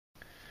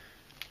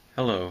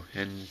Hello,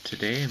 and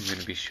today I'm going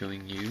to be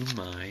showing you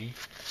my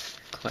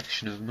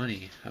collection of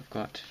money. I've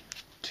got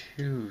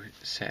two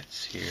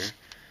sets here,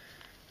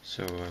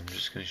 so I'm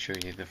just going to show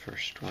you the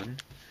first one.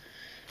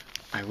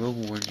 I will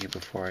warn you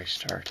before I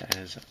start,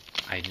 as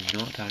I'm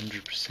not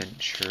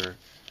 100% sure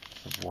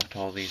of what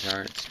all these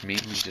are. It's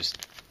mainly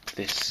just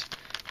this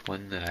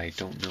one that I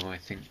don't know. I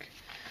think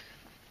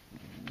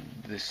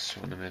this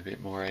one I'm a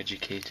bit more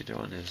educated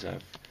on, as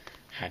I've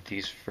had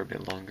these for a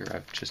bit longer.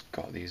 I've just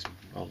got these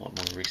a lot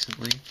more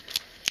recently.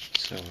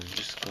 So I'm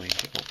just going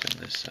to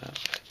open this up.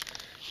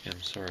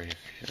 I'm sorry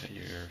if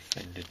you're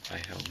offended by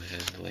how I'm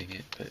handling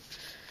it, but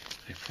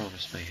I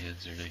promise my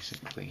hands are nice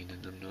and clean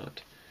and I'm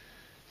not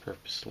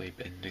purposely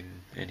bending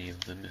any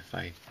of them if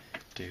I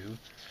do.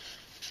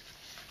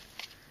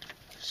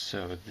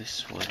 So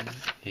this one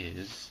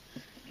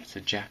it's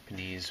a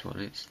Japanese one.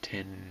 It's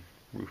 10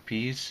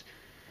 rupees.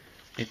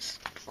 It's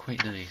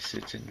quite nice.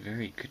 It's in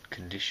very good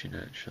condition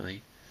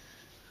actually.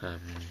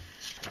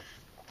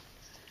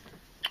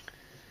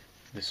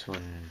 This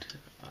one,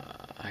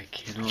 I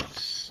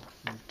cannot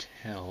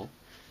tell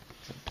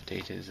what the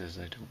date is, as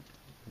I don't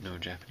know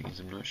Japanese.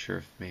 I'm not sure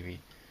if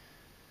maybe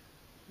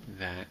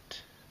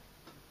that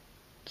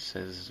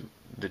says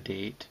the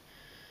date,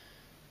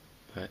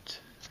 but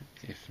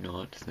if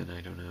not, then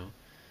I don't know.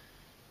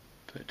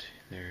 But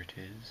there it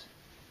is.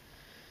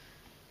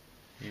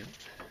 Yep.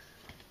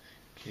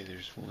 Okay,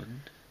 there's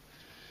one.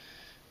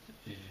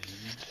 And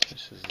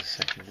this is the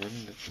second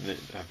one.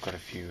 I've got a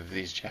few of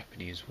these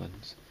Japanese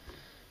ones.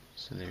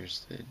 So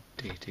there's the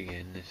date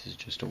again. This is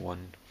just a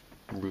 1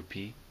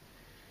 rupee.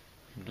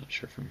 I'm not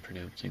sure if I'm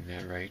pronouncing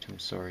that right. I'm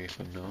sorry if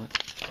I'm not.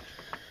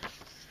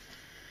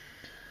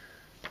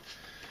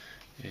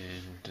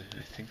 And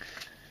I think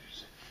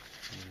there's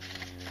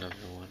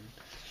another one.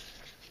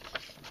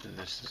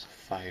 This is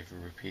 5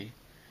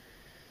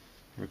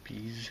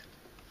 rupees.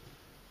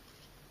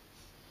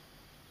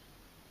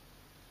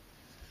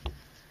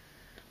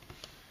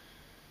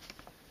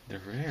 They're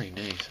very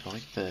nice. I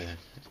like the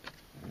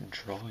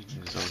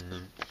drawings on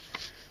them. I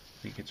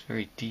think it's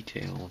very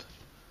detailed.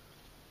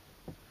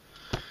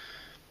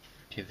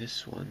 Okay,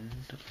 this one,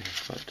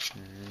 I've got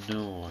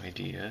no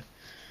idea.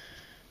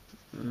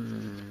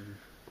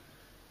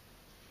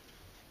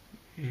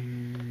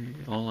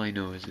 All I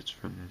know is it's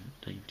from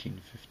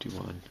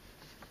 1951.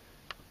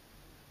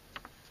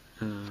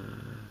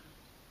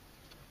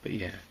 But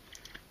yeah,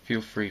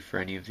 feel free for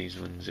any of these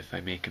ones, if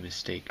I make a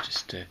mistake,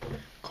 just to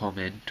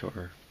comment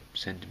or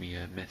send me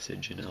a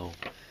message and I'll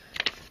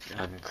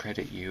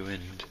credit you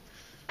and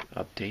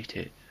update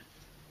it.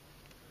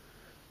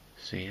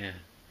 So yeah,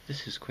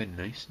 this is quite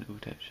a nice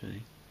note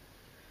actually.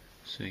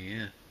 So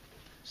yeah,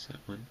 that's that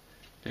one.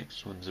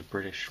 Next one's a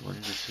British one.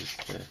 This is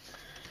the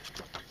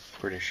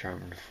British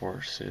Armed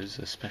Forces,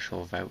 a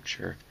special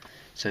voucher.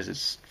 It says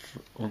it's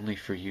only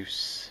for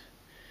use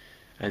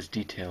as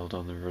detailed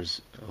on the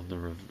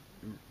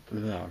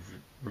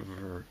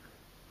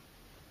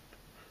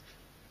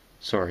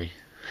sorry.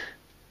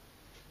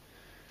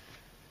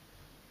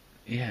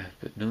 Yeah,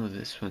 but no,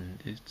 this one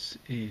is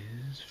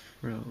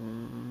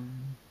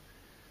from,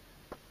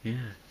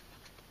 yeah.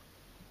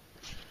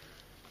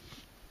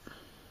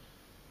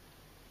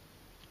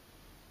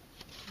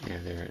 Yeah,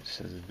 there it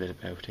says a bit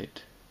about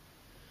it.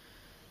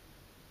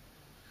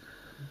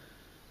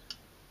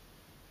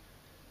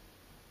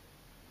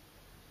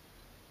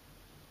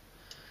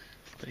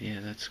 But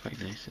yeah, that's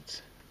quite nice.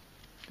 It's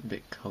a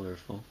bit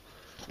colourful.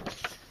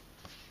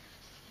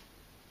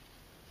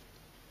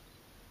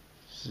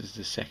 This is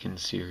the second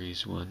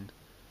series one.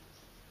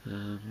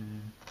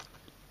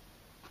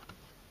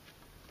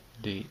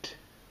 Date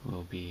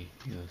will be,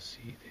 you'll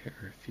see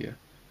there if you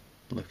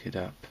look it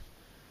up.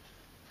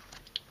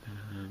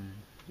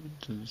 It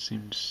doesn't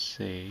seem to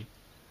say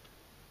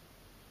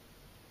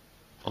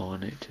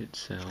on it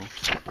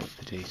itself what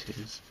the date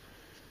is.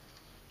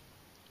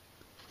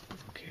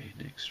 Okay,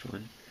 next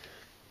one.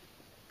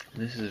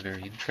 This is a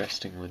very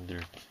interesting one.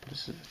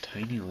 This is a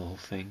tiny little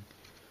thing.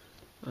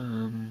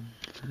 I'm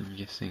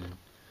guessing,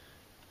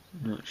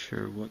 not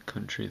sure what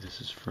country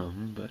this is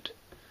from, but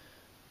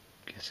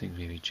I'm guessing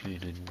maybe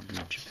China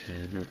or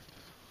Japan or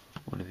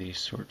one of these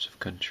sorts of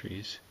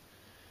countries.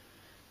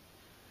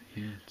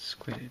 Yeah, it's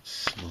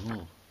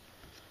small.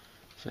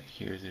 It's like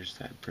here, there's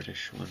that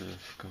British one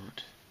I've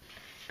got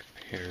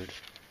compared.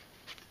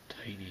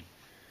 Tiny.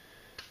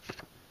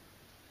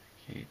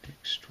 Okay,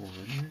 next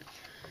one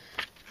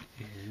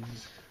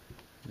is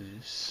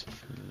this.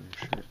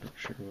 I'm not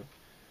sure what.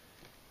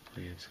 Oh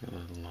yeah, it's got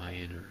a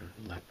lion or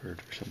a leopard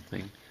or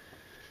something.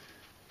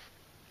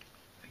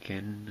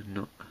 Again, I'm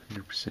not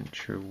 100%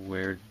 sure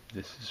where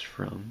this is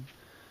from,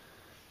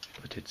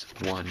 but it's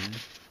one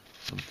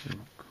something.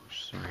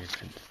 Gosh, sorry, I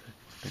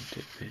bent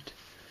it a bit.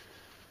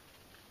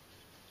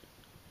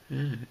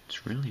 Yeah,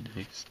 it's really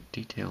nice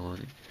detail on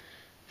it,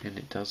 and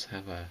it does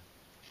have a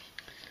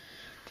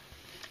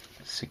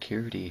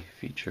security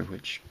feature,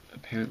 which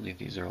apparently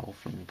these are all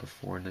from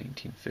before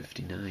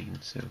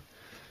 1959, so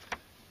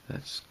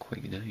that's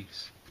quite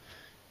nice.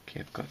 Okay,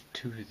 I've got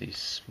two of these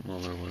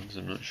smaller ones.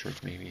 I'm not sure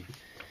if maybe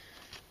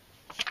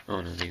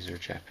Oh no, these are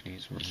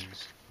Japanese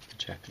ones. The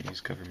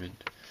Japanese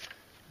government.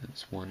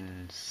 That's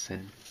 1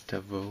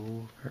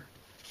 centavo,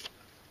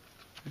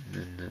 and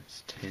then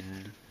that's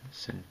 10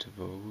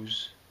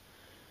 centavos.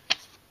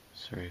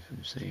 Sorry if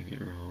I'm saying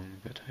it wrong,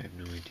 but I have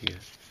no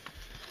idea.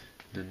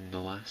 Then the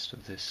last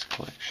of this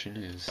collection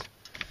is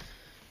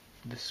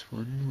this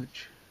one,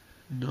 which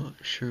I'm not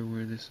sure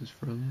where this is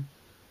from,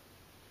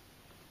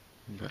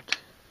 but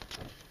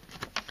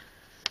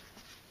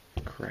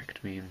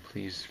correct me and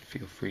please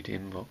feel free to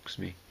inbox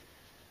me.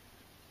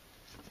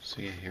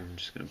 So yeah, here I'm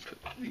just going to put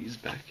these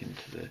back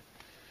into the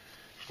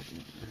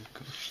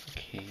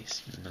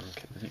case and then I'll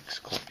get the next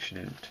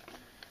collection out.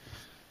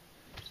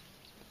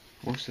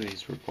 Most of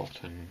these were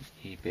bought on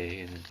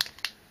eBay and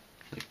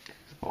like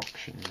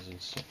auctions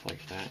and stuff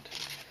like that.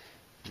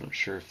 I'm not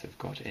sure if they've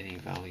got any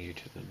value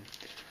to them.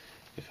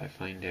 If I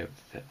find out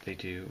that they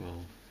do,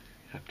 I'll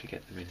have to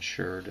get them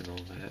insured and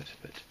all that,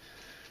 but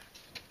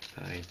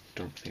I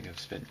don't think I've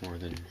spent more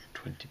than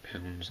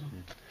 £20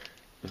 on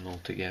them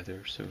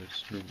altogether, so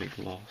it's no big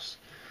loss.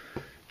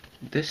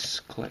 This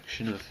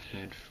collection I've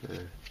had for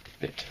a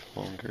bit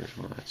longer.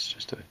 Well, that's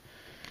just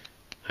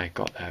I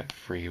got that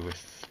free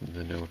with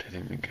the note. I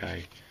think the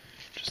guy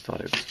just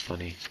thought it was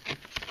funny.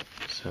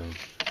 So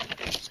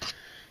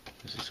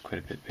this is quite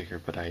a bit bigger,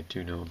 but I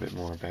do know a bit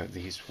more about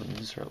these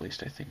ones, or at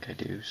least I think I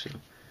do, so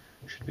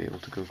I should be able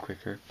to go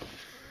quicker.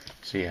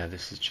 So yeah,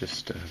 this is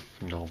just a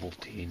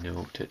novelty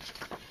note. It's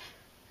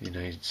the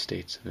United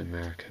States of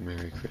America,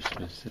 Merry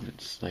Christmas, and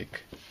it's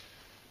like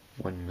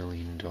 $1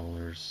 million.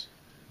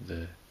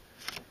 The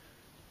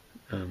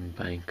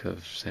Bank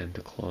of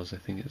Santa Claus, I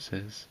think it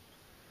says.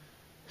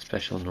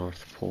 Special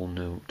North Pole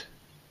note.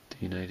 The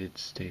United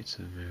States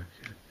of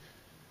America.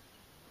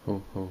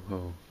 Ho ho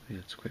ho. Yeah,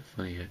 it's quite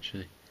funny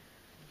actually.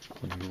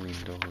 $1 million.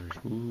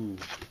 Ooh.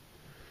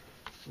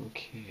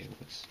 Okay,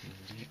 what's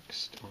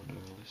next on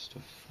our list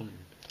of fun?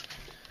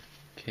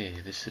 Okay,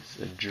 this is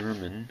a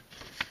German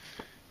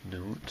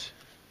note.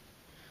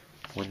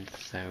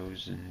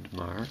 1,000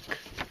 mark.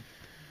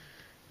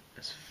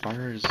 As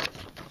far as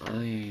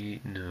I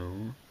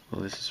know,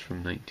 well, this is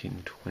from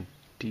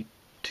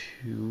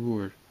 1922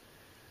 or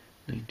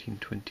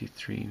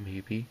 1923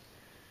 maybe.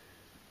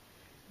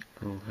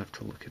 I'll have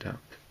to look it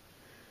up.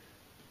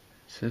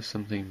 It says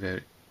something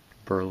about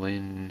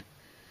Berlin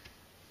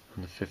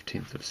on the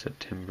 15th of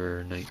September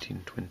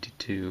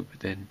 1922, but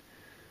then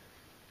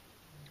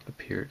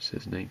up here it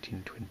says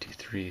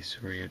 1923.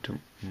 Sorry, I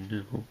don't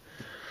know.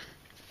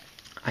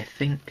 I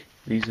think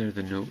these are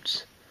the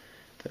notes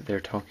that they're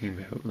talking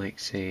about. Like,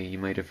 say, you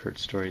might have heard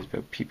stories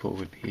about people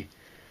would be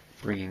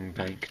bringing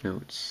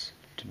banknotes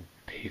to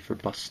pay for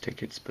bus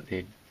tickets, but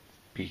they'd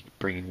be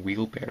bringing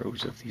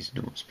wheelbarrows of these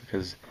notes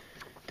because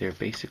they're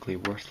basically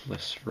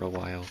worthless for a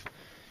while.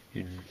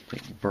 You'd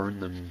like burn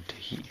them to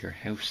heat your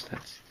house.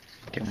 That's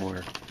get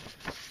more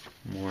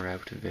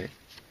out of it.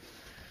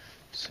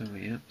 So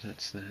yeah,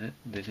 that's that.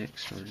 The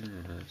next one, I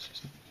don't know, it's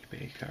just an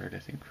eBay card, I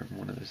think, from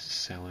one of the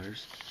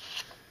sellers.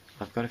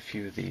 I've got a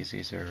few of these.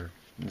 These are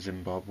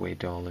Zimbabwe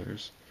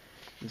dollars.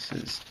 This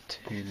is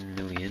 10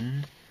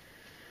 million.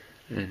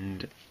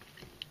 And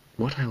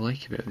what I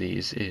like about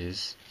these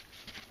is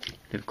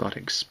they've got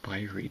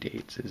expiry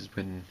dates. Is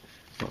when,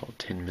 well,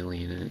 10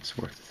 million and it's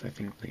worth, I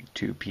think, like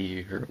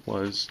 2p, or it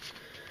was.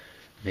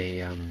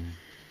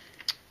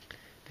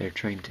 They're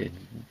trying to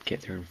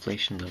get their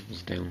inflation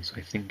levels down, so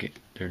I think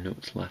their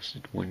notes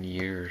lasted 1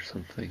 year or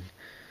something.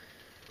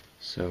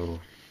 So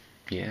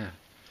yeah,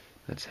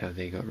 that's how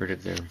they got rid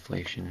of their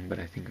inflation, but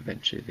I think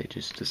eventually they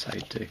just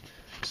decide to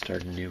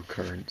start a new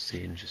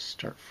currency and just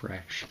start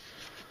fresh.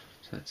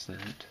 So that's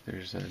that.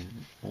 There's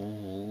an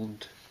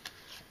old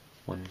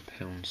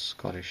 £1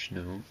 Scottish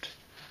note.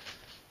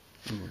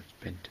 Oh, it's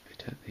bent a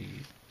bit at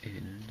the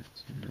end.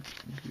 It's not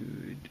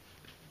good.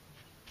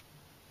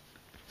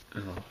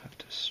 I'll have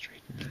to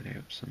straighten that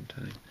out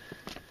sometime.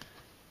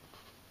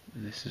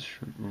 And this is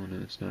from, oh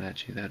no, it's not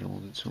actually that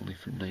old, it's only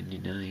from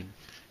 99.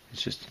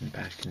 It's just in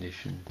bad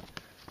condition.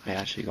 I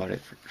actually got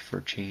it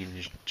for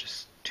change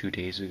just 2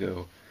 days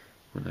ago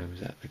when I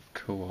was at the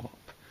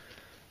co-op.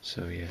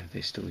 So yeah,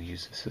 they still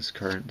use this as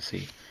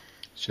currency.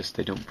 It's just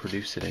they don't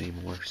produce it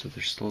anymore, so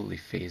they're slowly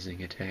phasing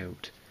it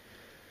out.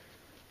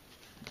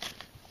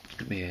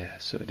 But yeah,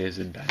 so it is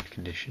in bad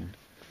condition.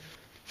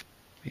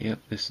 But yep,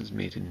 this is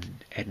made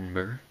in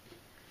Edinburgh.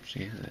 So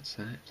yeah, that's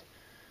that.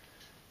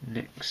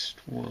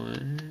 Next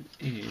one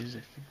is,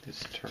 I think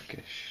this is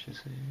Turkish, is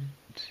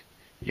it?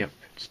 Yep,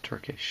 it's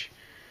Turkish.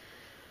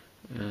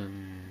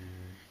 10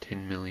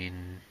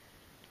 million.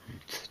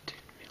 It's 10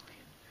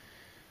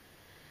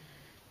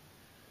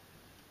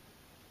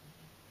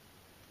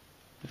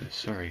 million.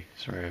 Sorry,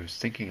 I was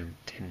thinking of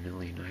 10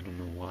 million, I don't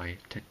know why.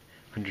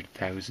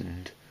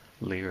 100,000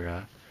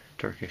 lira,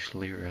 Turkish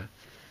lira.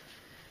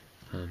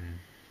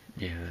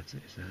 Yeah, that's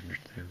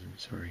 100,000,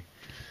 sorry.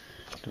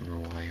 Don't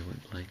know why I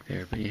went blank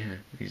there, but yeah,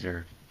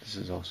 this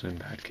is also in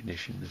bad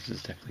condition. This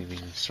is definitely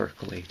being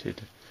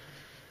circulated,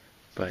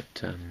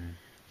 but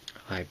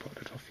I bought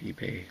it off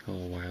eBay a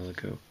little while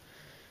ago.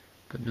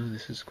 But no,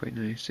 this is quite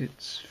nice.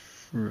 It's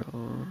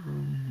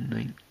from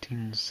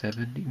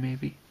 1970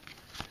 maybe?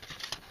 I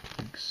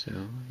think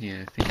so.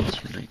 Yeah, I think it's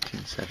from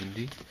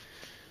 1970.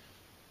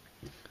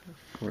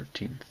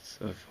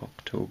 14th of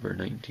October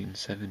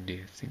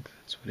 1970, I think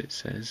that's what it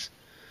says.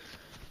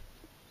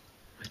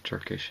 My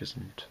Turkish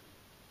isn't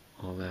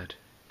all that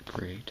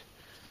great,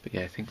 but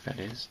yeah, I think that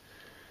is.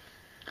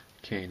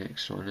 Okay,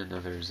 next one,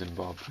 another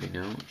Zimbabwe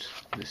note.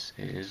 This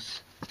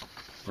is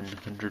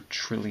 $100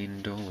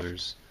 trillion.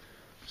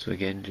 So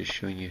again, just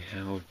showing you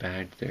how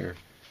bad their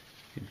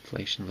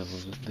inflation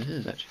levels are. This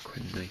is actually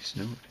quite a nice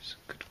note. It's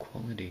good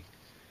quality.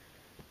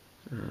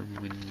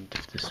 When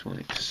did this one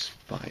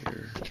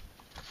expire?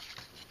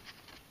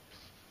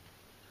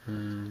 I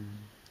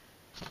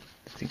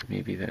think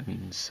maybe that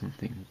means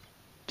something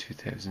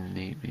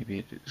 2008. Maybe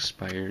it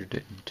expired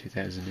in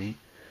 2008.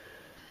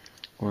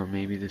 Or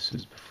maybe this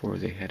was before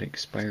they had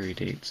expiry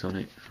dates on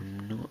it.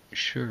 I'm not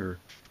sure.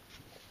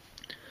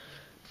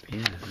 But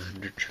yeah,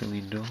 $100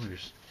 trillion.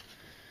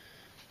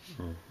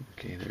 Oh,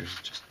 okay, there's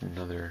just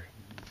another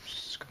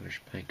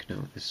Scottish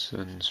banknote. This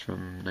one's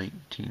from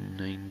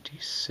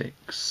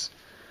 1996.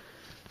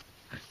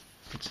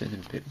 It's in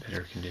a bit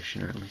better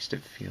condition, or at least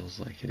it feels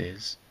like it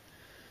is.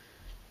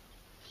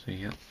 So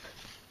yep,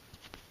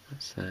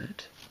 that's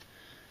that.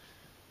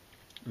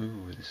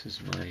 Ooh, this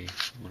is my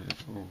one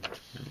of, oh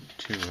no,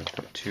 two. I've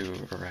got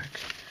two Iraq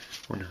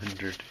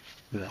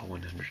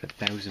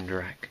 1,000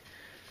 Iraq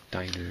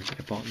diners.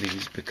 I bought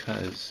these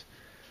because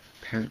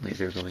apparently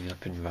they're going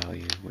up in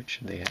value, which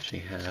they actually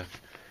have.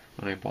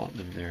 When I bought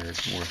them, they're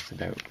worth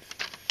about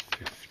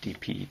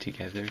 50p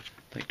together,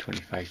 like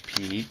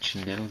 25p each,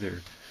 and now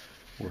they're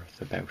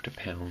worth about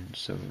 £1.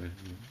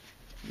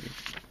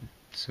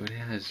 So it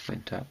has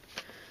went up.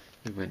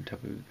 It went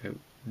up about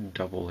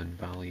double in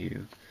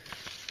value,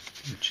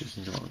 which is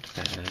not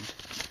bad.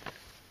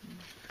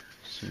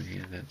 So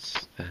yeah,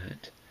 that's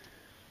that.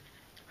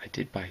 I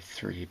did buy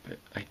 3, but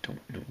I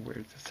don't know where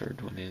the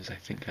third one is. I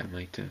think I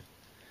might have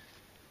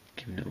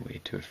given it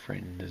away to a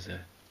friend as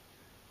a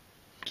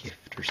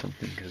gift or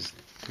something, because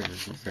they're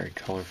not very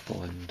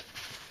colourful and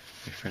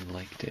my friend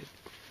liked it.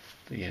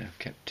 But yeah, I've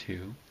kept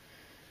 2,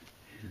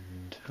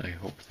 and I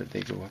hope that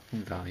they go up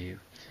in value.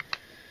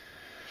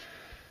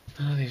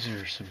 Oh, these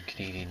are some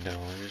Canadian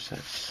dollars.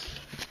 That's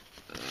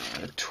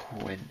a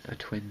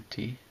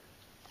 20.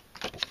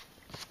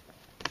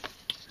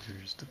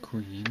 There's the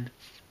Queen.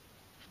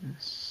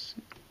 This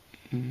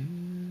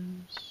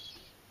is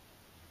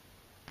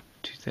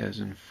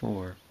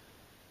 2004.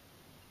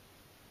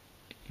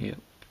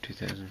 Yep,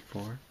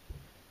 2004.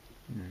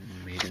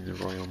 Made in the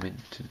Royal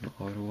Mint in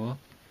Ottawa.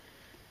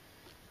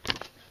 So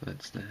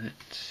that's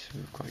that.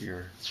 We've got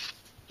your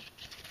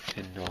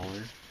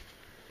 $10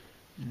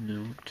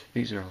 note.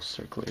 These are all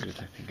circulated.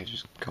 I think I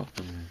just got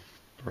them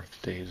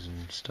birthdays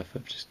and stuff.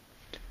 I've just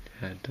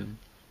had them.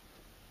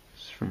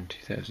 It's from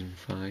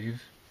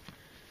 2005.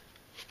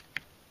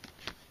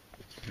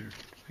 They're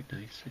quite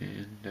nice.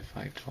 And a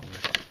 $5.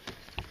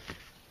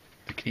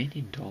 The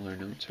Canadian dollar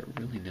notes are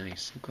really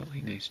nice. They've got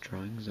like nice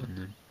drawings on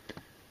them.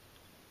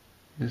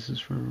 This is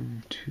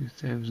from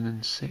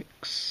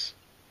 2006.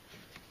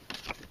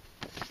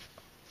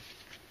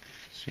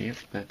 So yep,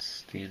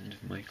 that's the end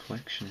of my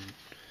collection.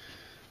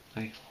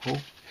 I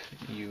hope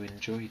you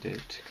enjoyed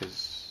it,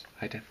 because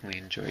I definitely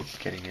enjoyed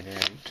getting it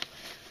out.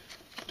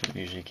 Don't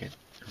usually get,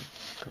 oh,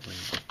 got my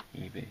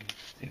eBay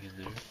thing in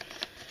there.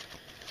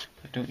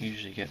 I don't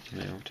usually get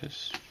them out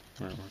as,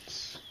 well,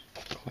 it's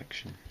a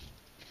collection.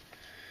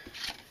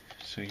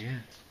 So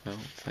yeah,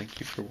 well, thank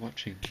you for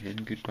watching,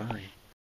 and goodbye.